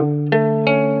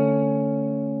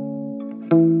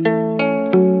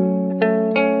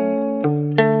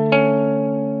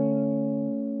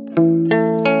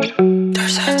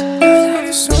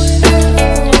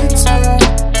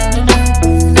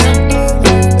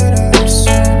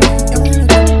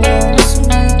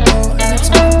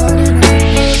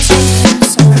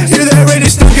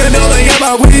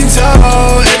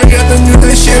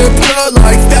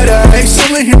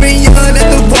hear me yelling at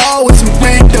the wall with some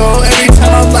window. Every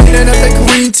time I'm lighting up the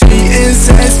green tea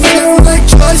incense, smelling like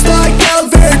just like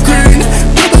evergreen.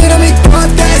 Rubbing on me, got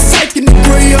that second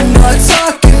degree. I'm not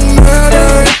talking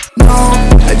murder, no,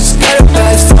 I just got a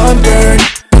bad sunburn.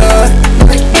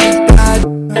 Like me bad,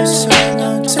 my son,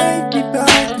 don't take me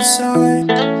back inside.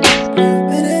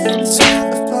 Moving inside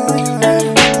the fire.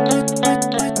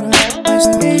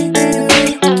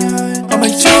 I'ma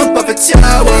jump off a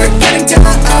tower, getting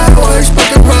down hours,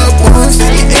 fuck her up once,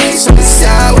 then you ate something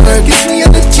sour. Kiss me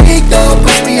on the cheek though,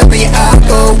 push me on the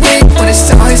apple. Wait when the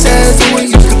sign says I wanna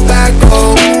use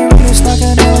tobacco. It's like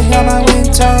an alley on my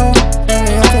window.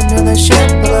 I can feel the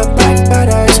shit full of black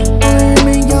badass. Hear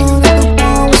me yelling at the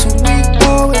wall with some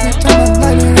window. Every time I'm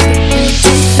lighting up the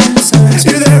inside.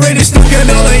 Hear that rain is knocking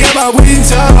all on my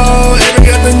window.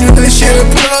 Every other new shit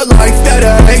put like that.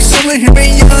 Someone hear me